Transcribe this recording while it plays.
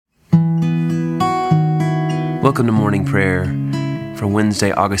Welcome to morning prayer for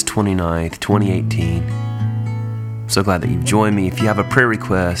Wednesday, August 29th, 2018. I'm so glad that you've joined me. If you have a prayer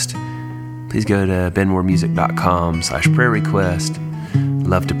request, please go to benmoremusic.com/prayer request.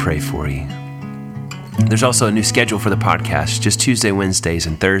 Love to pray for you. There's also a new schedule for the podcast, just Tuesday, Wednesdays,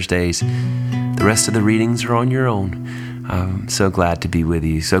 and Thursdays. The rest of the readings are on your own. I'm so glad to be with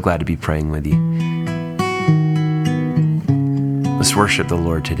you, so glad to be praying with you. Let's worship the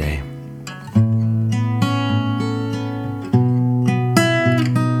Lord today.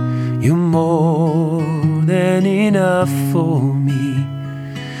 You're more than enough for me,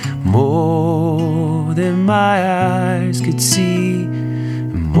 more than my eyes could see,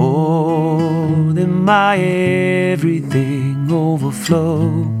 more than my everything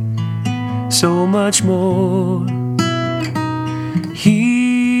overflow, so much more.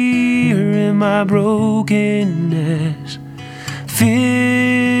 Here in my brokenness,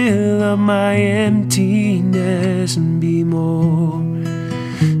 fill up my emptiness and be more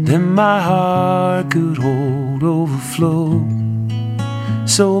than my heart could hold, overflow,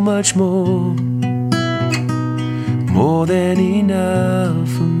 so much more, more than enough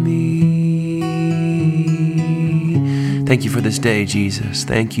for me. Thank you for this day, Jesus.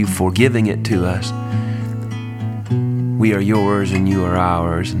 Thank you for giving it to us. We are yours and you are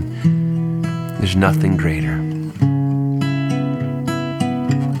ours, and there's nothing greater.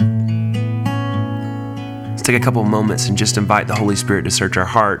 Let's take a couple moments and just invite the Holy Spirit to search our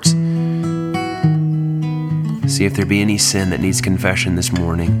hearts. See if there be any sin that needs confession this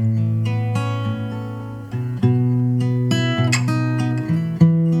morning.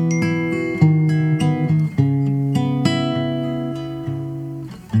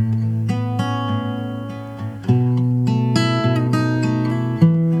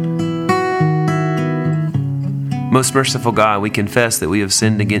 Most merciful God, we confess that we have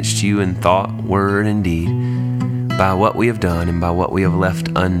sinned against you in thought, word, and deed, by what we have done and by what we have left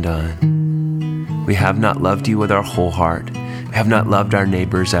undone. We have not loved you with our whole heart. We have not loved our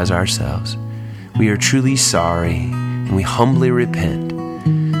neighbors as ourselves. We are truly sorry, and we humbly repent.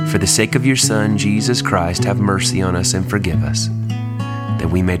 For the sake of your Son, Jesus Christ, have mercy on us and forgive us,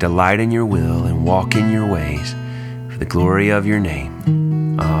 that we may delight in your will and walk in your ways, for the glory of your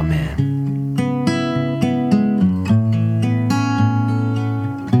name. Amen.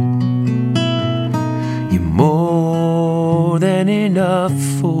 More than enough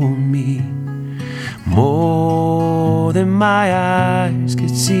for me, more than my eyes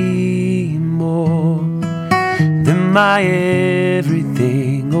could see, more than my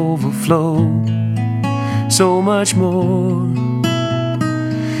everything overflow, so much more.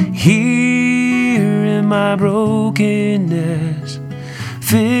 Here in my brokenness,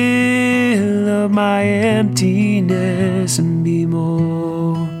 fill up my emptiness and be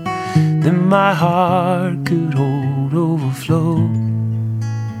more than my heart could hold, overflow,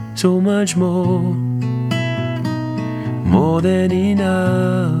 so much more, more than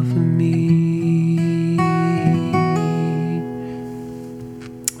enough for me.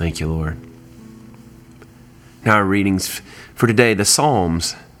 Thank you, Lord. Now our readings for today, the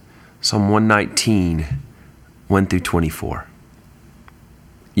Psalms, Psalm 119, 1 through 24.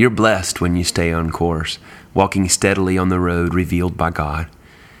 You're blessed when you stay on course, walking steadily on the road revealed by God.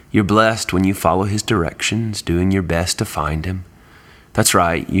 You're blessed when you follow his directions, doing your best to find him. That's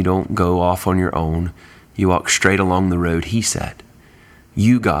right, you don't go off on your own. You walk straight along the road he set.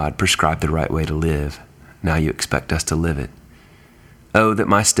 You, God, prescribed the right way to live. Now you expect us to live it. Oh, that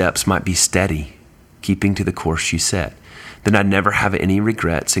my steps might be steady, keeping to the course you set. Then I'd never have any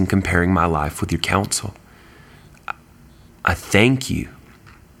regrets in comparing my life with your counsel. I thank you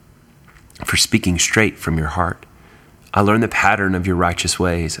for speaking straight from your heart. I learned the pattern of your righteous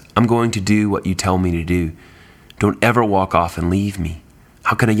ways. I'm going to do what you tell me to do. Don't ever walk off and leave me.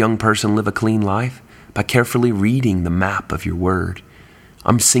 How can a young person live a clean life? By carefully reading the map of your word.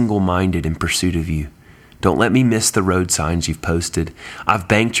 I'm single-minded in pursuit of you. Don't let me miss the road signs you've posted. I've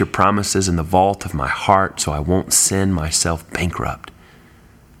banked your promises in the vault of my heart so I won't send myself bankrupt.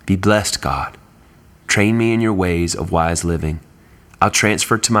 Be blessed, God. Train me in your ways of wise living. I'll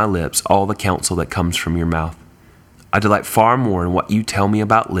transfer to my lips all the counsel that comes from your mouth. I delight far more in what you tell me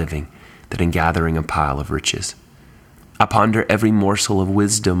about living than in gathering a pile of riches. I ponder every morsel of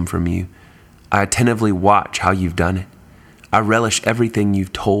wisdom from you. I attentively watch how you've done it. I relish everything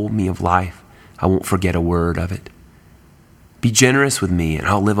you've told me of life. I won't forget a word of it. Be generous with me and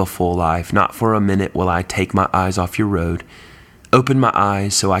I'll live a full life. Not for a minute will I take my eyes off your road. Open my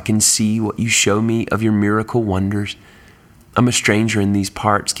eyes so I can see what you show me of your miracle wonders. I'm a stranger in these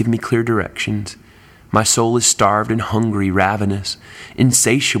parts. Give me clear directions. My soul is starved and hungry, ravenous,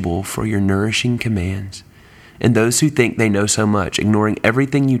 insatiable for your nourishing commands. And those who think they know so much, ignoring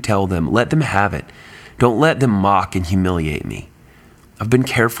everything you tell them, let them have it. Don't let them mock and humiliate me. I've been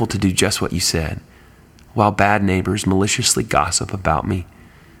careful to do just what you said. While bad neighbors maliciously gossip about me,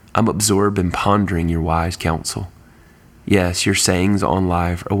 I'm absorbed in pondering your wise counsel. Yes, your sayings on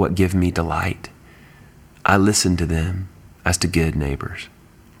live are what give me delight. I listen to them as to good neighbors.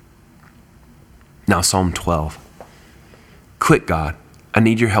 Now Psalm 12. Quick, God, I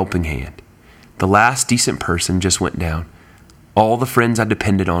need your helping hand. The last decent person just went down. All the friends I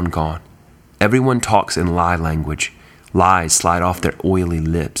depended on gone. Everyone talks in lie language. Lies slide off their oily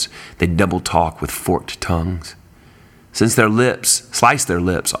lips. They double talk with forked tongues. Slice their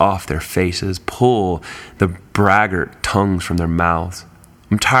lips off their faces, pull the braggart tongues from their mouths.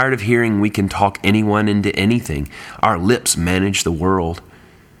 I'm tired of hearing we can talk anyone into anything. Our lips manage the world.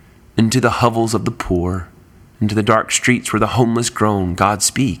 Into the hovels of the poor, into the dark streets where the homeless groan, God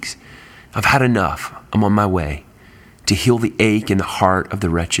speaks. I've had enough. I'm on my way to heal the ache in the heart of the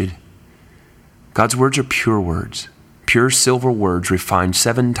wretched. God's words are pure words, pure silver words refined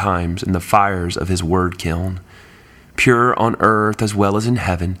 7 times in the fires of his word kiln. Pure on earth as well as in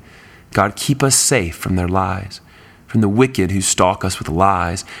heaven, God keep us safe from their lies, from the wicked who stalk us with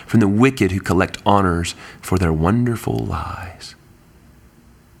lies, from the wicked who collect honors for their wonderful lies.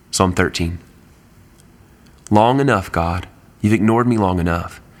 Psalm 13. Long enough, God. You've ignored me long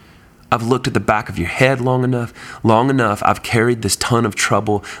enough. I've looked at the back of your head long enough. Long enough, I've carried this ton of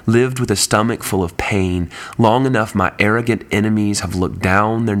trouble, lived with a stomach full of pain. Long enough, my arrogant enemies have looked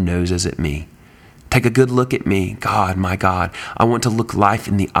down their noses at me. Take a good look at me, God, my God. I want to look life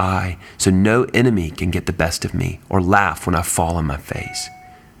in the eye so no enemy can get the best of me or laugh when I fall on my face.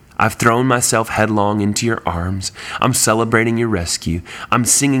 I've thrown myself headlong into your arms. I'm celebrating your rescue. I'm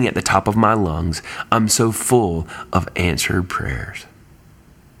singing at the top of my lungs. I'm so full of answered prayers.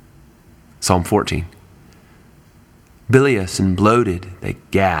 Psalm 14. Bilious and bloated, they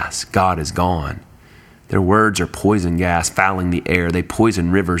gas, God is gone. Their words are poison gas, fouling the air. They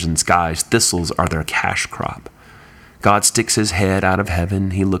poison rivers and skies. Thistles are their cash crop. God sticks his head out of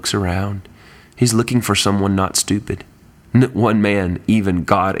heaven. He looks around. He's looking for someone not stupid. One man, even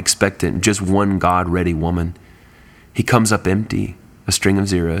God expectant, just one God-ready woman. He comes up empty, a string of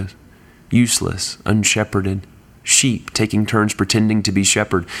zeros, useless, unshepherded, sheep taking turns pretending to be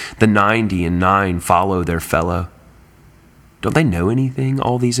shepherd. The 99 follow their fellow. Don't they know anything,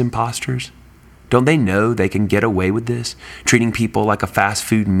 all these imposters? Don't they know they can get away with this, treating people like a fast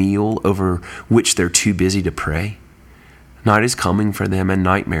food meal over which they're too busy to pray? Night is coming for them and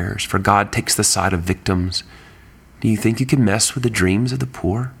nightmares, for God takes the side of victims. Do you think you can mess with the dreams of the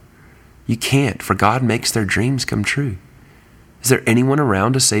poor? You can't, for God makes their dreams come true. Is there anyone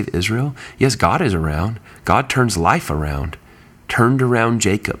around to save Israel? Yes, God is around. God turns life around. Turned around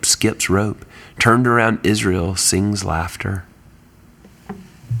Jacob skips rope. Turned around Israel sings laughter.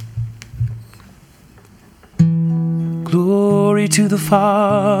 Glory to the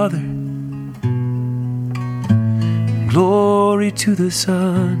Father. Glory to the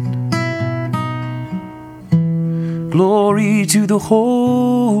Son. Glory to the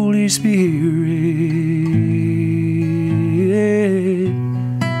Holy Spirit.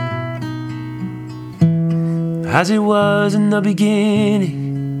 As it was in the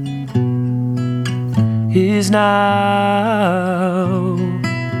beginning, is now,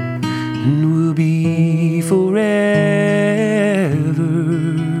 and will be forever.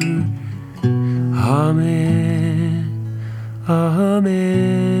 Amen. Amen.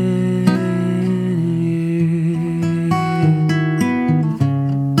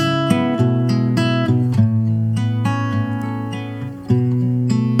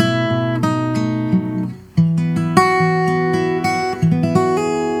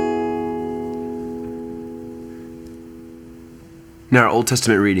 Now our Old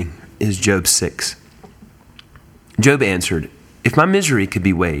Testament reading is Job 6. Job answered, if my misery could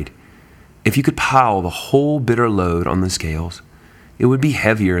be weighed, if you could pile the whole bitter load on the scales, it would be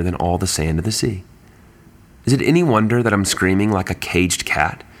heavier than all the sand of the sea. Is it any wonder that I'm screaming like a caged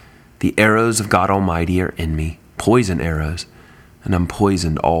cat? The arrows of God Almighty are in me, poison arrows, and I'm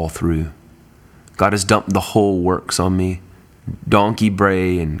poisoned all through. God has dumped the whole works on me. Donkey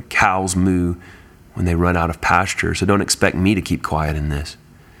bray and cows moo when they run out of pasture, so don't expect me to keep quiet in this.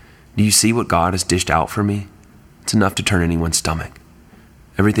 Do you see what God has dished out for me? It's enough to turn anyone's stomach.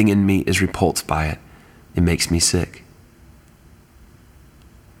 Everything in me is repulsed by it. It makes me sick.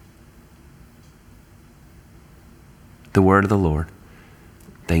 The word of the Lord.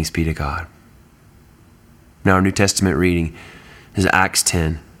 Thanks be to God. Now our New Testament reading is Acts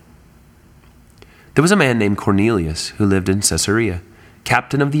 10. There was a man named Cornelius who lived in Caesarea,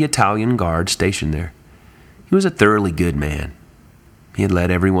 captain of the Italian guard stationed there. He was a thoroughly good man. He had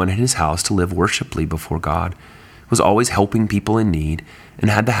led everyone in his house to live worshipfully before God, was always helping people in need, and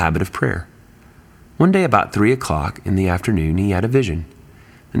had the habit of prayer. One day about 3 o'clock in the afternoon, he had a vision.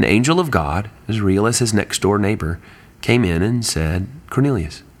 An angel of God, as real as his next-door neighbor, came in and said,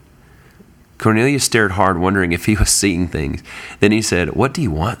 "Cornelius." Cornelius stared hard, wondering if he was seeing things. Then he said, "What do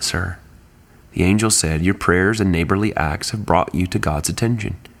you want, sir?" The angel said, "Your prayers and neighborly acts have brought you to God's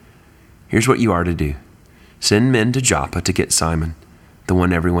attention. Here's what you are to do. Send men to Joppa to get Simon, the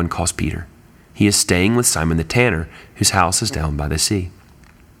one everyone calls Peter. He is staying with Simon the tanner, whose house is down by the sea."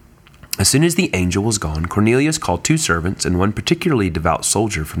 As soon as the angel was gone, Cornelius called 2 servants and one particularly devout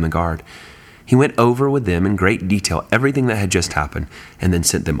soldier from the guard. He went over with them in great detail everything that had just happened, and then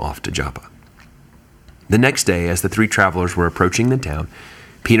sent them off to Joppa. The next day, as the 3 travelers were approaching the town,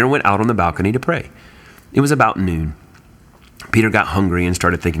 Peter went out on the balcony to pray. It was about noon. Peter got hungry and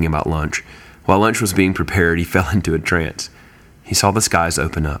started thinking about lunch. While lunch was being prepared, he fell into a trance. He saw the skies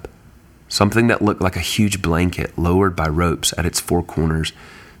open up. Something that looked like a huge blanket lowered by ropes at its 4 corners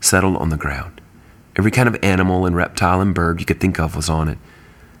settled on the ground. Every kind of animal and reptile and bird you could think of was on it.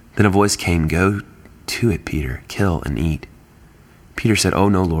 Then a voice came, "Go to it, Peter. Kill and eat." Peter said, "Oh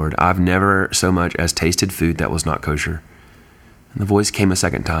no, Lord, I've never so much as tasted food that was not kosher." And the voice came a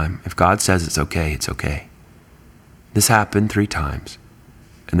second time, "If God says it's okay, it's okay." This happened 3 times,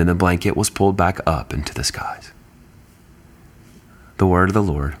 and then the blanket was pulled back up into the skies. The word of the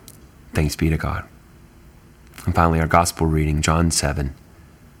Lord. Thanks be to God. And finally, our gospel reading, John 7.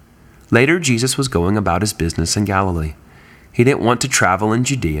 Later, Jesus was going about his business in Galilee. He didn't want to travel in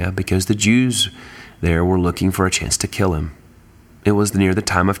Judea because the Jews there were looking for a chance to kill him. It was near the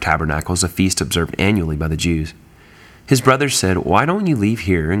time of Tabernacles, a feast observed annually by the Jews. His brothers said, "Why don't you leave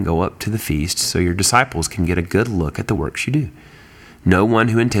here and go up to the feast so your disciples can get a good look at the works you do? No one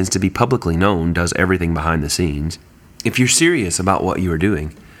who intends to be publicly known does everything behind the scenes. If you're serious about what you are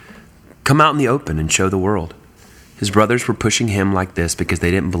doing, come out in the open and show the world." His brothers were pushing him like this because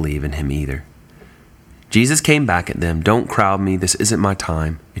they didn't believe in him either. Jesus came back at them. "Don't crowd me. This isn't my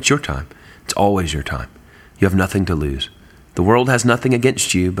time. It's your time. It's always your time. You have nothing to lose. The world has nothing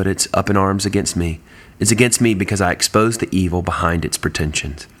against you, but it's up in arms against me. It's against me because I expose the evil behind its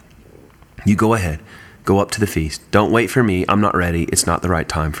pretensions. You go ahead. Go up to the feast. Don't wait for me. I'm not ready. It's not the right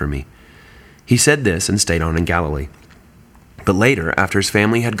time for me." He said this and stayed on in Galilee. But later, after his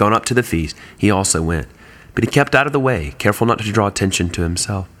family had gone up to the feast, he also went. But he kept out of the way, careful not to draw attention to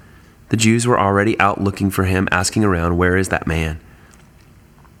himself. The Jews were already out looking for him, asking around, "Where is that man?"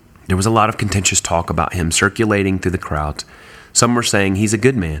 There was a lot of contentious talk about him circulating through the crowds. Some were saying he's a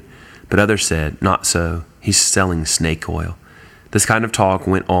good man, but others said, "Not so. He's selling snake oil." This kind of talk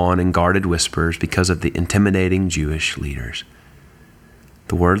went on in guarded whispers because of the intimidating Jewish leaders.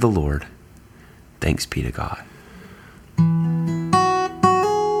 The word of the Lord. Thanks be to God.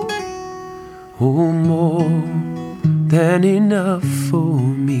 Oh, more than enough for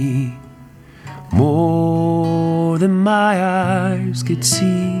me, more than my eyes could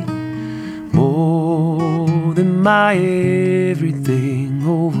see, more than my everything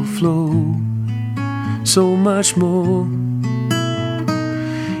overflow, so much more.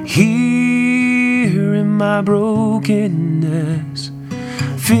 Here in my brokenness,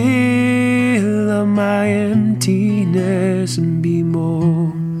 fill up my emptiness and be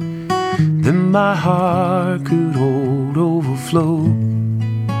more than my heart could hold, overflow,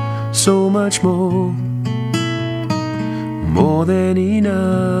 so much more, more than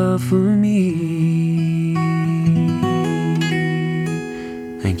enough for me.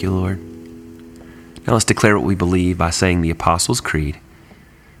 Thank you, Lord. Now let's declare what we believe by saying the Apostles' Creed.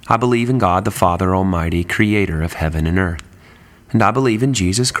 I believe in God the Father Almighty, creator of heaven and earth. And I believe in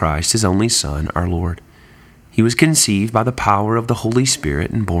Jesus Christ, his only Son, our Lord. He was conceived by the power of the Holy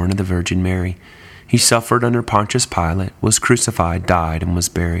Spirit and born of the Virgin Mary. He suffered under Pontius Pilate, was crucified, died, and was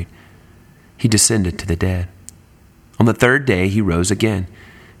buried. He descended to the dead. On the 3rd day he rose again.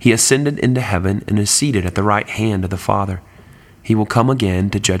 He ascended into heaven and is seated at the right hand of the Father. He will come again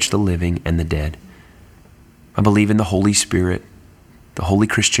to judge the living and the dead. I believe in the Holy Spirit, the Holy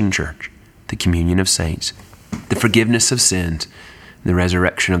Christian Church, the communion of saints, the forgiveness of sins, the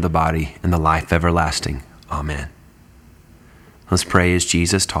resurrection of the body, and the life everlasting. Amen. Let's pray as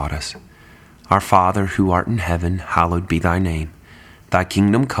Jesus taught us. Our Father, who art in heaven, hallowed be thy name. Thy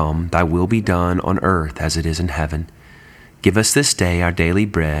kingdom come, thy will be done on earth as it is in heaven. Give us this day our daily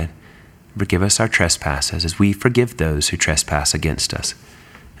bread. Forgive us our trespasses as we forgive those who trespass against us.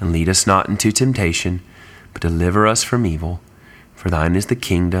 And lead us not into temptation, but deliver us from evil. For thine is the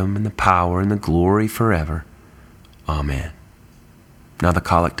kingdom and the power and the glory forever. Amen. Now the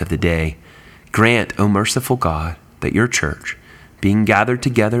collect of the day. Grant, O merciful God, that your church, being gathered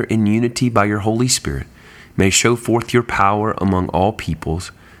together in unity by your Holy Spirit, may show forth your power among all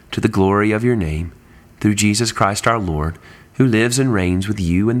peoples to the glory of your name, through Jesus Christ our Lord, who lives and reigns with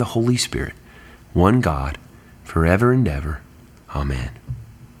you in the Holy Spirit, one God, forever and ever. Amen.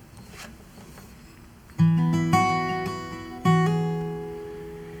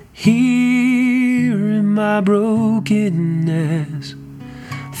 Here in my brokenness,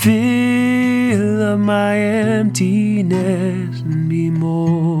 fill up my emptiness and be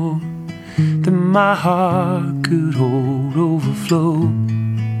more than my heart could hold, overflow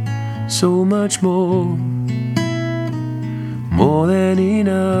so much more than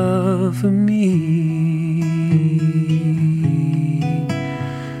enough for me.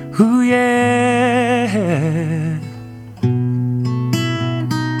 Ooh, yeah,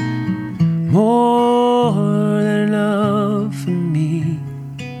 more than enough for me.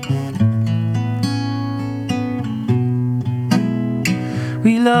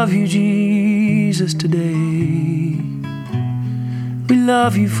 We love you, Jesus, today. We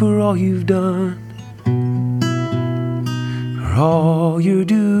love you for all you've done, for all you're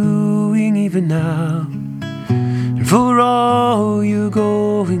doing even now, and for all you're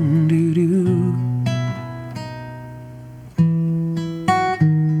going to do.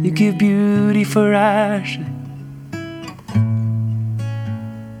 You give beauty for ashes,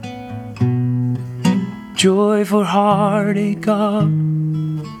 joy for heartache, God.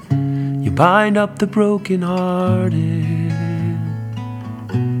 You bind up the brokenhearted.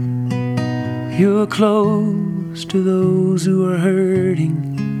 You're close to those who are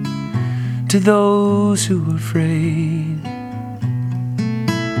hurting, to those who are afraid,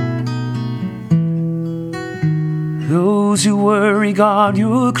 those who worry, God,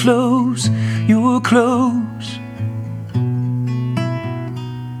 you're close, you're close.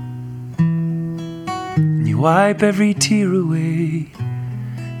 And you wipe every tear away,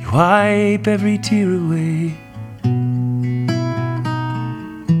 you wipe every tear away.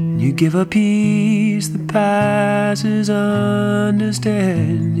 You give a peace that passes understanding.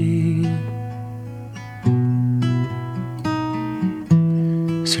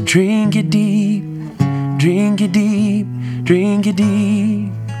 So drink it deep, drink it deep, drink it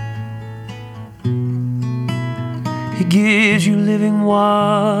deep. He gives you living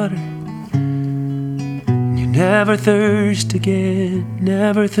water. You never thirst again,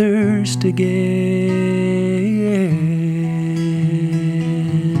 never thirst again.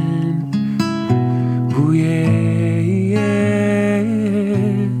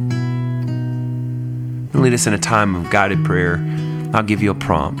 Lead us in a time of guided prayer. I'll give you a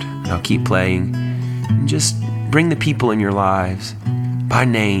prompt, and I'll keep playing. And just bring the people in your lives by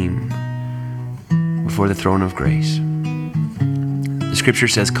name before the throne of grace. The scripture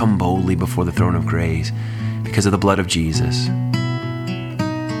says, come boldly before the throne of grace because of the blood of Jesus.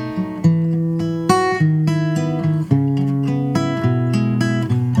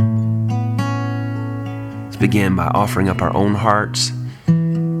 Let's begin by offering up our own hearts,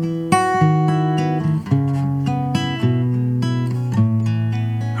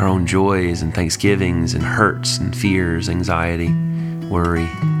 our own joys and thanksgivings and hurts and fears, anxiety, worry.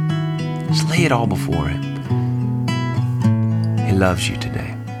 Just lay it all before Him. He loves you today.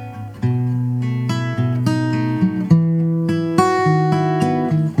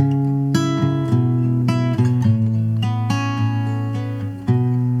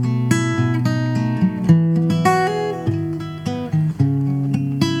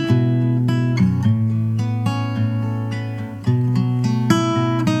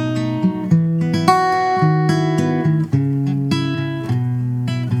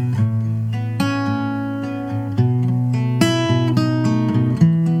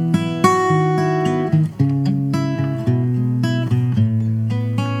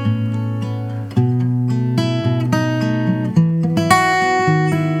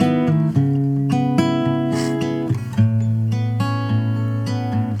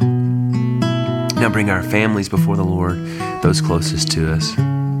 Now bring our families before the Lord, those closest to us.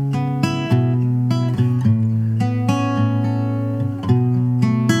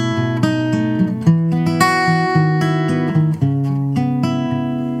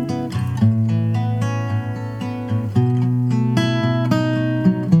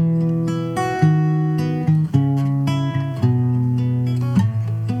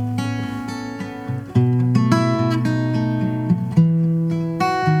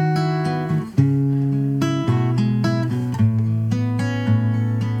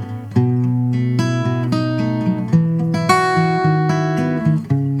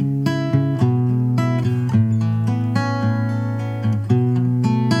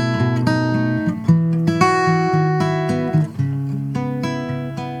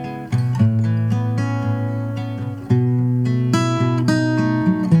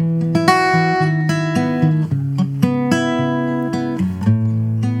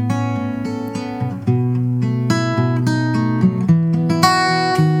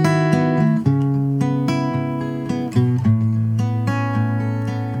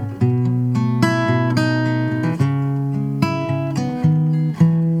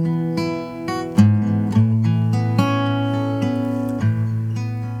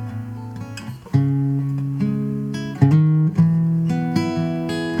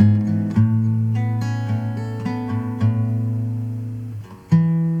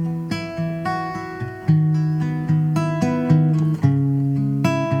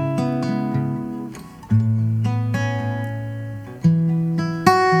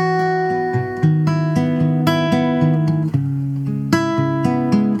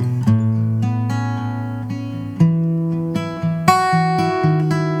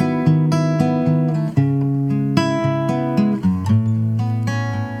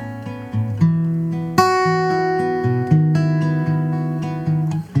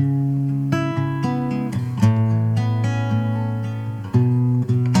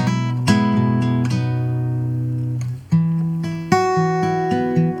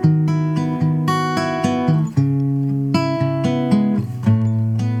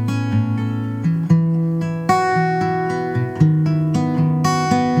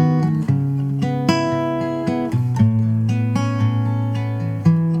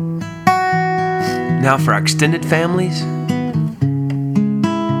 Now for our extended families,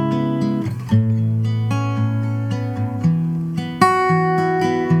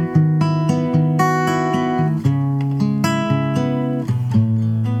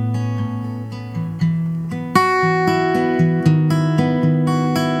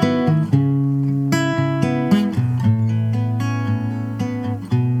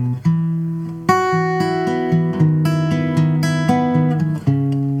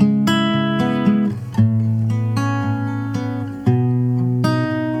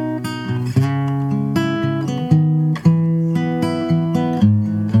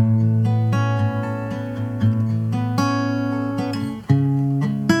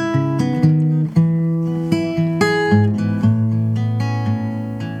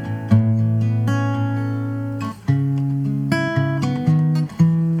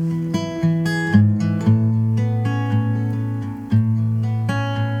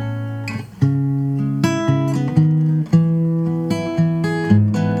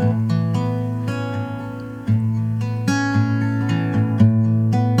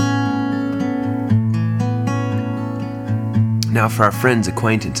 now for our friends,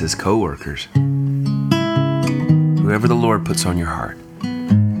 acquaintances, co-workers, whoever the Lord puts on your heart.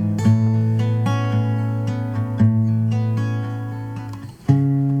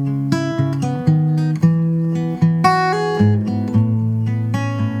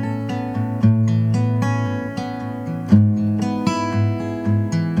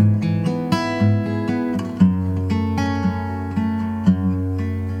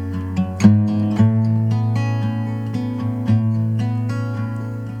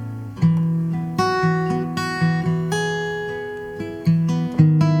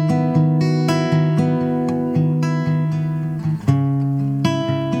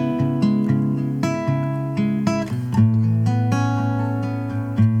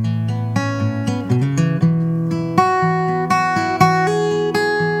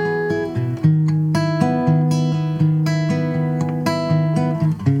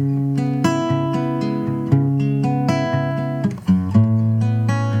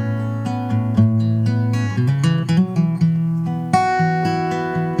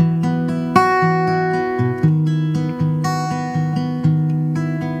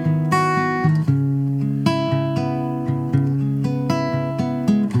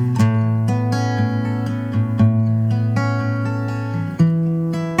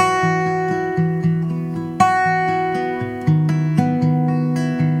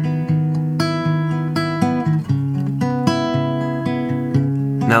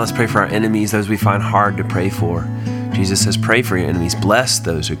 Now let's pray for our enemies, those we find hard to pray for. Jesus says, pray for your enemies. Bless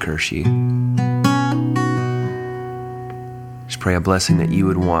those who curse you. Just pray a blessing that you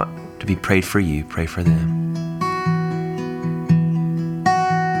would want to be prayed for you. Pray for them.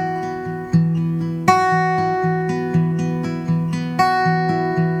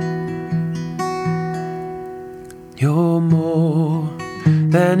 You're more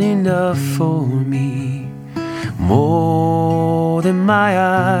than enough for me, more than my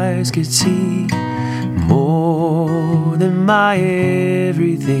eyes could see, more than my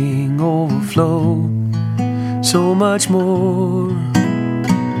everything overflow, so much more.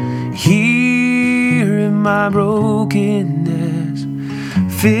 Here in my brokenness,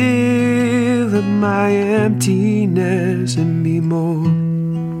 fill up my emptiness and be more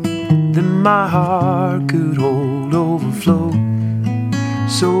than my heart could hold, overflow,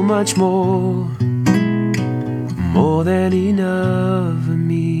 so much more, more than enough of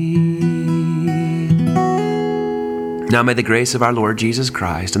me. Now may the grace of our Lord Jesus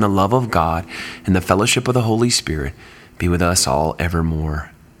Christ and the love of God and the fellowship of the Holy Spirit be with us all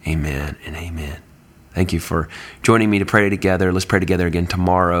evermore. Amen and amen. Thank you for joining me to pray together. Let's pray together again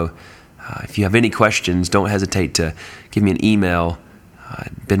tomorrow. If you have any questions, don't hesitate to give me an email,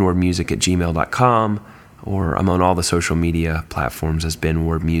 benwardmusic@gmail.com, or I'm on all the social media platforms as Ben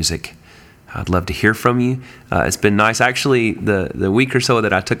Ward Music. I'd love to hear from you. It's been nice. Actually, the week or so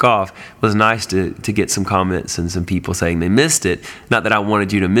that I took off was nice to get some comments and some people saying they missed it. Not that I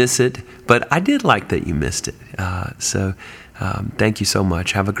wanted you to miss it, but I did like that you missed it. So thank you so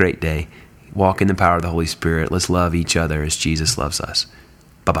much. Have a great day. Walk in the power of the Holy Spirit. Let's love each other as Jesus loves us.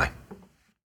 Bye-bye.